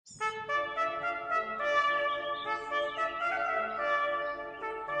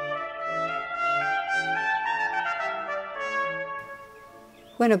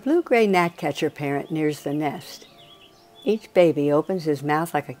When a blue-gray gnatcatcher parent nears the nest, each baby opens his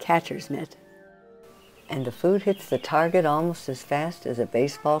mouth like a catcher's mitt, and the food hits the target almost as fast as a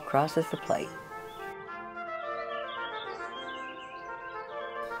baseball crosses the plate.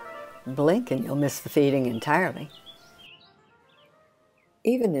 Blink and you'll miss the feeding entirely.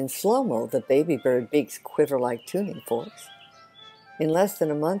 Even in slow-mo, the baby bird beaks quiver like tuning forks. In less than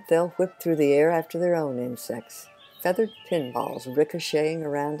a month, they'll whip through the air after their own insects, feathered pinballs ricocheting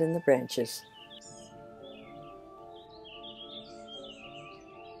around in the branches.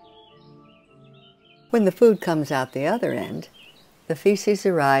 When the food comes out the other end, the feces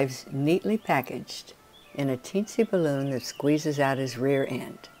arrives neatly packaged in a teensy balloon that squeezes out his rear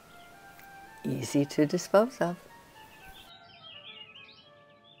end. Easy to dispose of.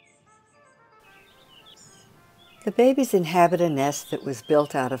 The babies inhabit a nest that was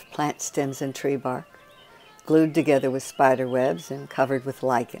built out of plant stems and tree bark, glued together with spider webs and covered with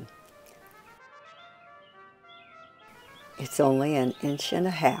lichen. It's only 1.5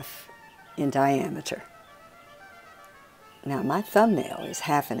 inches in diameter. Now my thumbnail is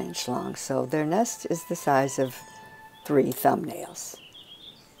 1/2 inch long, so their nest is the size of 3 thumbnails.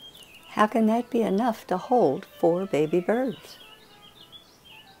 How can that be enough to hold 4 baby birds?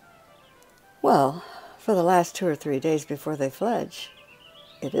 Well, for the last 2 or 3 days before they fledge,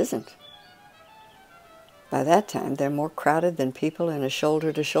 it isn't. By that time, they're more crowded than people in a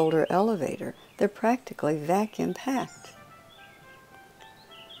shoulder-to-shoulder elevator. They're practically vacuum-packed.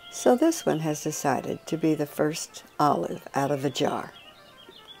 So this one has decided to be the first olive out of the jar.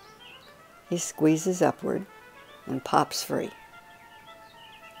 He squeezes upward and pops free.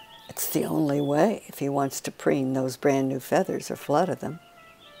 It's the only way if he wants to preen those brand new feathers or flutter them.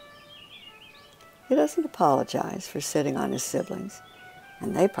 He doesn't apologize for sitting on his siblings,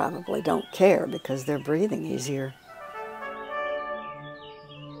 and they probably don't care because they're breathing easier.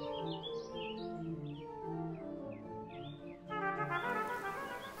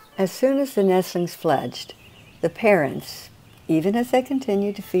 As soon as the nestlings fledged, the parents, even as they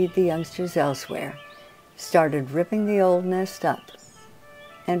continued to feed the youngsters elsewhere, started ripping the old nest up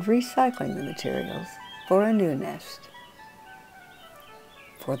and recycling the materials for a new nest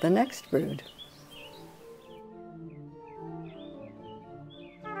for the next brood.